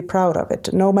I could be proud of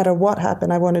it. No matter what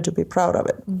happened, I wanted to be proud of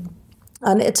it.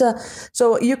 And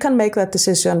so you can make that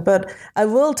decision, but I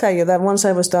will tell you that once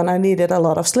I was done, I needed a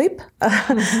lot of sleep.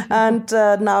 And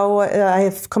now I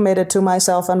have committed to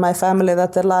myself and my family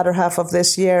that the latter half of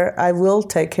this year, I will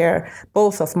take care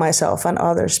both of myself and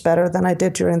others better than I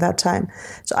did during that time.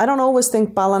 So I don't always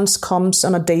think balance comes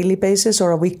on a daily basis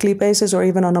or a weekly basis or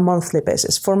even on a monthly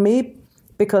basis. For me,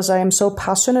 because I am so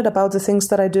passionate about the things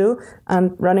that I do,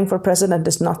 and running for president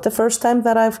is not the first time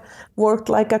that I've worked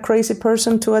like a crazy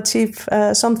person to achieve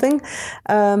something.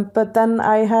 But then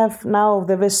I have now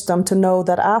the wisdom to know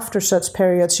that after such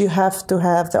periods, you have to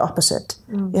have the opposite.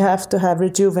 You have to have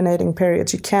rejuvenating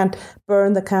periods. You can't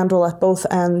burn the candle at both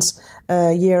ends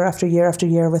year after year after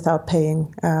year without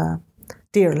paying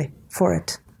dearly for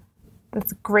it.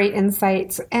 That's great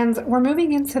insight. And we're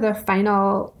moving into the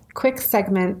final quick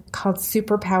segment called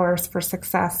Superpowers for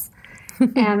Success.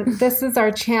 And this is our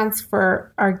chance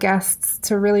for our guests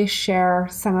to really share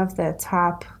some of the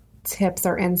top tips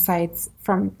or insights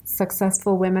from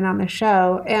successful women on the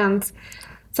show. And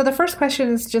so the first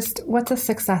question is just, what does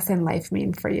success in life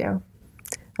mean for you?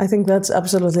 I think that's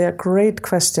absolutely a great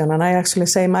question. And I actually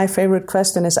say my favorite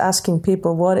question is asking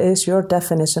people, what is your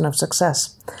definition of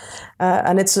success?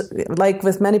 And it's like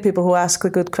with many people who ask the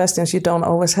good questions, you don't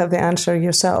always have the answer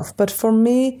yourself. But for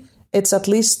me, it's at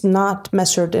least not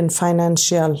measured in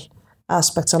financial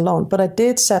aspects alone. But I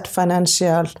did set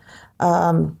financial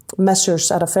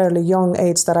measures at a fairly young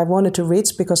age that I wanted to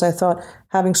reach, because I thought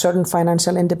having certain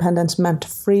financial independence meant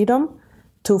freedom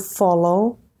to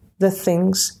follow the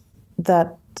things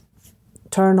that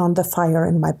turn on the fire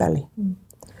in my belly.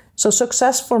 So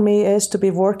success for me is to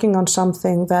be working on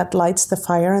something that lights the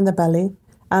fire in the belly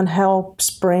and helps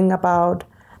bring about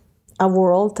a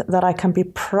world that I can be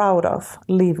proud of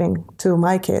leaving to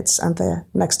my kids and the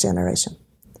next generation.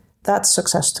 That's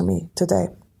success to me today.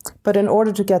 But in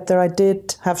order to get there, I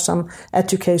did have some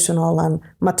educational and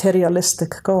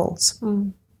materialistic goals.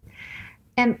 Mm.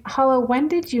 And Halla, when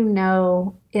did you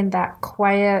know in that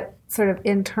quiet sort of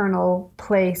internal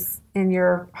place in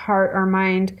your heart or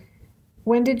mind,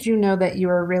 when did you know that you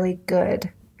were really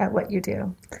good at what you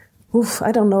do? Oof,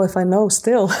 I don't know if I know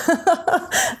still.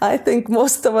 I think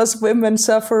most of us women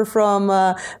suffer from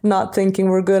not thinking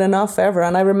we're good enough ever.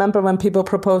 And I remember when people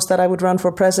proposed that I would run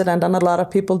for president, and a lot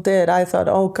of people did, I thought,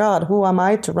 oh God, who am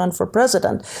I to run for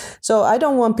president? So I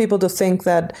don't want people to think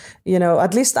that,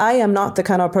 at least I am not the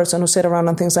kind of person who sit around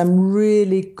and thinks I'm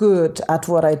really good at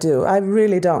what I do. I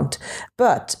really don't.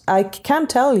 But I can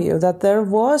tell you that there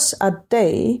was a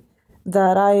day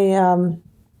that I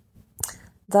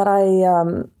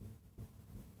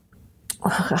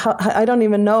don't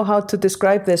even know how to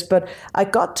describe this, but I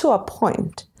got to a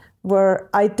point where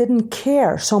I didn't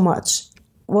care so much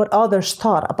what others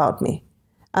thought about me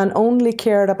and only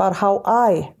cared about how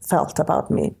I felt about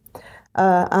me.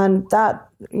 And that,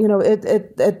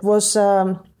 it was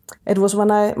when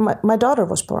my daughter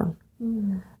was born.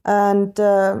 Mm. And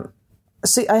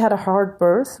I had a hard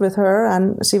birth with her,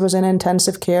 and she was in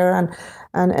intensive care,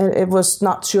 and it was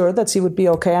not sure that she would be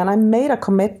okay. And I made a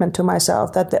commitment to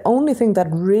myself that the only thing that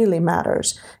really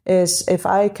matters is if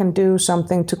I can do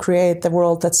something to create the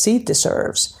world that she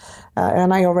deserves.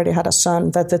 And I already had a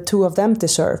son that the two of them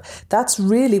deserve. That's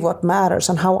really what matters,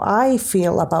 and how I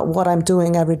feel about what I'm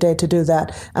doing every day to do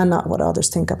that, and not what others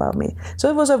think about me. So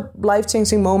it was a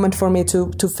life-changing moment for me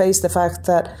to face the fact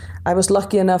that I was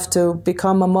lucky enough to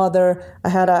become a mother. I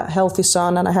had a healthy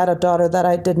son, and I had a daughter that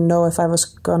I didn't know if I was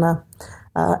gonna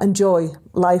enjoy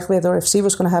life with, or if she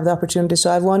was going to have the opportunity.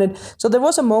 So there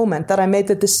was a moment that I made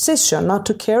the decision not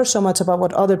to care so much about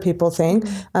what other people think,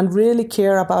 and really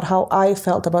care about how I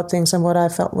felt about things and what I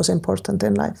felt was important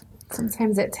in life.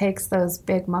 Sometimes it takes those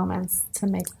big moments to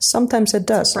make. Sometimes it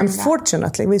does.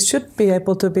 Unfortunately, we should be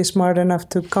able to be smart enough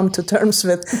to come to terms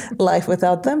with life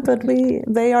without them, but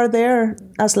they are there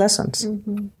as lessons.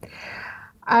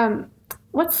 Mm-hmm.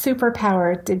 What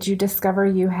superpower did you discover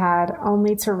you had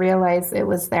only to realize it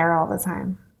was there all the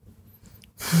time?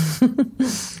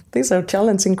 These are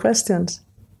challenging questions.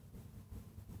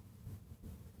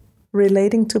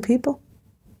 Relating to people.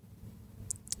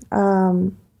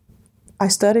 I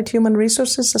studied human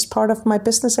resources as part of my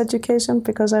business education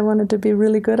because I wanted to be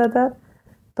really good at that.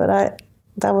 But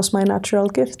that was my natural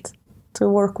gift, to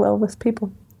work well with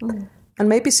people. Mm. And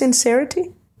maybe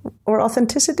sincerity or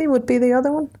authenticity would be the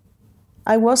other one.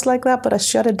 I was like that, but I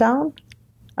shut it down.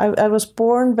 I was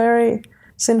born very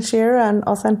sincere and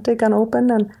authentic and open,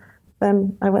 and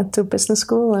then I went to business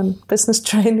school and business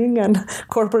training and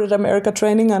corporate America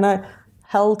training, and I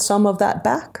held some of that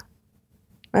back.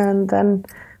 And then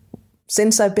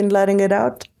since I've been letting it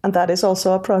out, and that is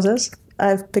also a process,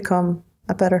 I've become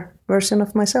a better version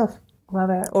of myself. Love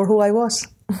it. Or who I was.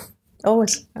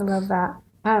 Always. I love that.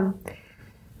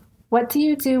 What do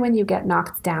you do when you get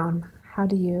knocked down? How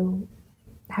do you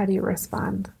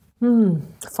respond?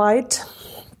 Fight.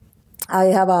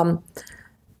 I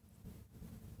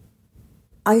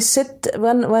sit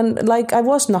when I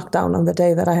was knocked down on the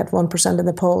day that I had 1% in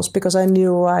the polls, because I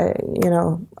knew I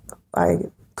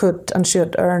could and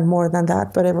should earn more than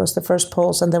that. But it was the first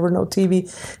polls, and there were no TV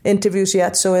interviews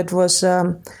yet, so it was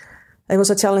a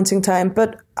challenging time.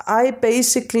 But I'm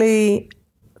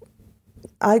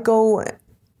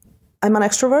an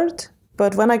extrovert.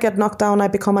 But when I get knocked down, I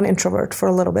become an introvert for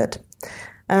a little bit.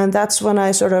 And that's when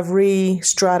I sort of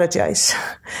re-strategize.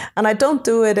 And I don't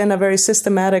do it in a very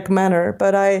systematic manner,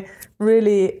 but I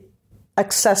really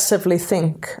excessively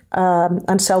think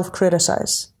and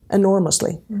self-criticize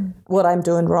enormously what I'm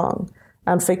doing wrong,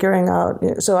 and figuring out.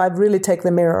 So I really take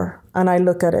the mirror and I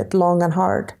look at it long and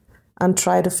hard and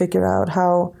try to figure out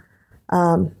how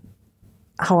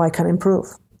I can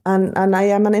improve. And I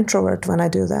am an introvert when I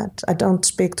do that. I don't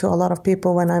speak to a lot of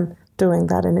people when I'm doing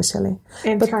that initially.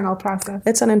 Internal process.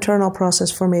 It's an internal process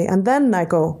for me. And then I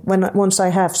go, once I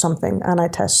have something, and I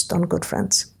test on good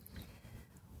friends.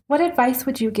 What advice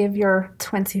would you give your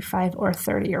 25 or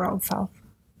 30-year-old self?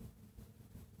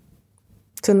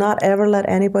 To not ever let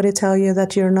anybody tell you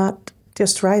that you're not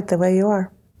just right the way you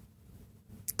are.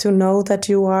 To know that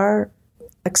you are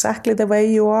exactly the way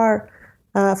you are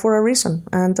for a reason.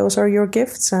 And those are your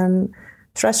gifts, and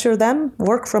treasure them,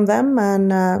 work from them,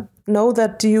 and know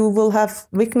that you will have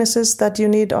weaknesses that you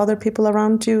need other people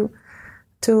around you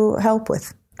to help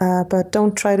with. But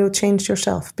don't try to change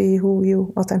yourself. Be who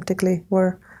you authentically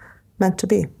were meant to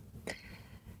be.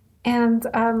 And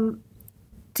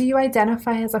do you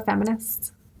identify as a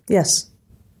feminist? Yes.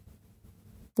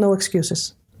 No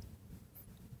excuses.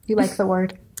 You like the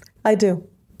word? I do.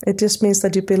 It just means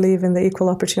that you believe in the equal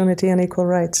opportunity and equal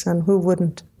rights, and who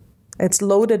wouldn't? It's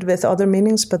loaded with other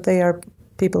meanings, but they are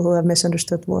people who have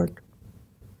misunderstood the word.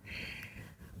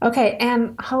 Okay,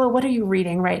 and Halla, what are you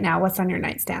reading right now? What's on your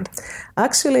nightstand?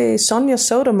 Actually, Sonja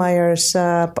Sotomayer's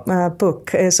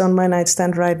book is on my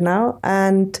nightstand right now,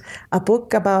 and a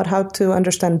book about how to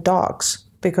understand dogs,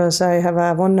 because I have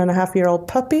a 1.5-year-old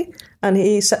puppy, and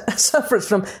he suffers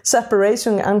from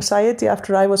separation anxiety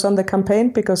after I was on the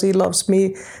campaign because he loves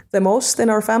me the most in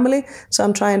our family. So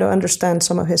I'm trying to understand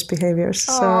some of his behaviors.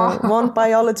 So one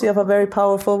biology of a very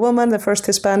powerful woman, the first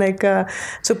Hispanic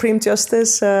Supreme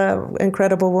Justice,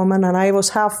 incredible woman. And I was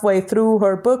halfway through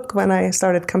her book when I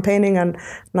started campaigning, and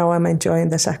now I'm enjoying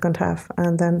the second half.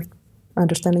 And then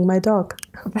understanding my dog.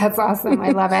 That's awesome.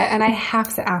 I love it. And I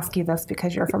have to ask you this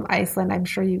because you're from Iceland. I'm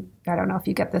sure I don't know if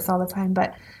you get this all the time,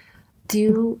 but do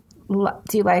you know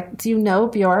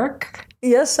Björk?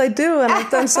 Yes, I do, and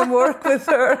I've done some work with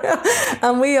her,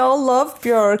 and we all love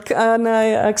Björk. And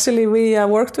we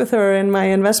worked with her in my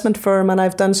investment firm, and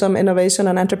I've done some innovation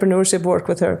and entrepreneurship work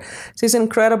with her. She's an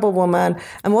incredible woman,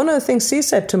 and one of the things she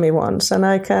said to me once, and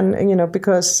I can,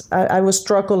 because I was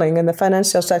struggling in the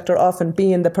financial sector, often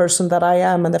being the person that I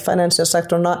am, and the financial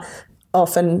sector not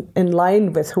often in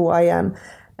line with who I am,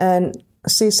 and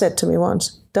she said to me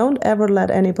once, "Don't ever let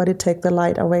anybody take the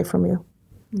light away from you."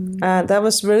 And that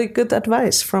was really good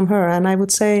advice from her. And I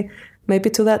would say maybe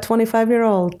to that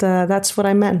 25-year-old, that's what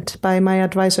I meant by my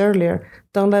advice earlier.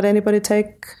 Don't let anybody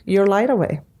take your light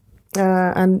away.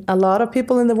 And a lot of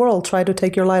people in the world try to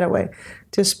take your light away.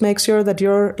 Just make sure that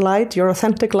your light, your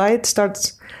authentic light,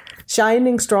 starts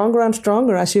shining stronger and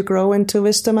stronger as you grow into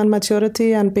wisdom and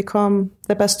maturity and become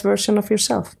the best version of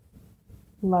yourself.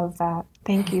 Love that.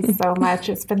 Thank you so much.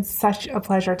 It's been such a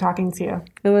pleasure talking to you.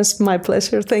 It was my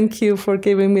pleasure. Thank you for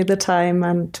giving me the time.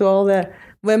 And to all the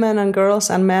women and girls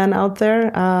and men out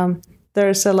there,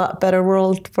 there's a lot better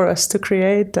world for us to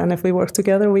create. And if we work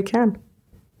together, we can.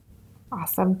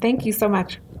 Awesome. Thank you so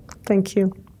much. Thank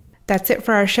you. That's it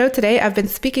for our show today. I've been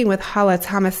speaking with Halla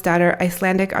Tomasdottir,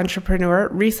 Icelandic entrepreneur,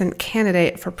 recent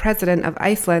candidate for president of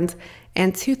Iceland,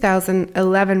 and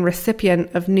 2011 recipient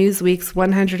of Newsweek's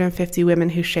 150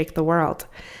 Women Who Shake the World.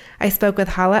 I spoke with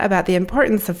Halla about the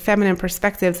importance of feminine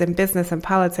perspectives in business and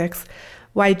politics,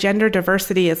 why gender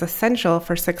diversity is essential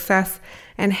for success,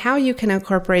 and how you can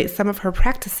incorporate some of her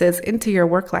practices into your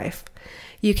work life.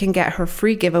 You can get her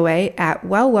free giveaway at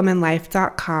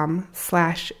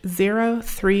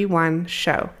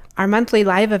wellwomanlife.com/031show. Our monthly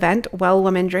live event, Well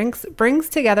Woman Drinks, brings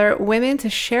together women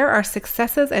to share our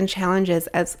successes and challenges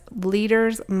as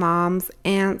leaders, moms,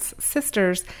 aunts,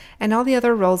 sisters, and all the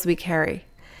other roles we carry.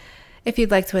 If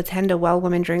you'd like to attend a Well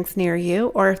Woman Drinks near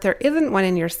you, or if there isn't one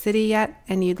in your city yet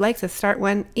and you'd like to start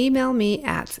one, email me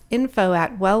at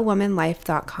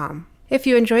info@wellwomanlife.com. If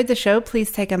you enjoyed the show,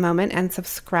 please take a moment and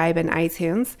subscribe in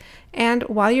iTunes. And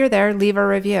while you're there, leave a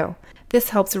review.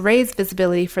 This helps raise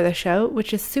visibility for the show,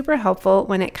 which is super helpful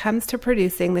when it comes to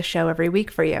producing the show every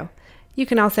week for you. You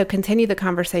can also continue the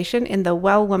conversation in the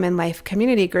Well Woman Life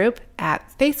community group at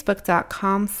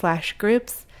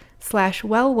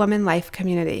facebook.com/groups/Well Woman Life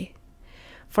community.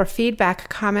 For feedback,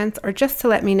 comments, or just to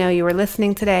let me know you were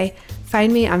listening today,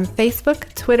 find me on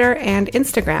Facebook, Twitter, and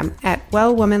Instagram at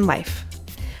Well Woman Life.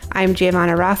 I'm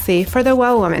Giovanna Rossi for The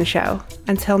Well Woman Show.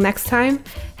 Until next time,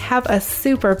 have a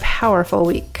super powerful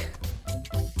week.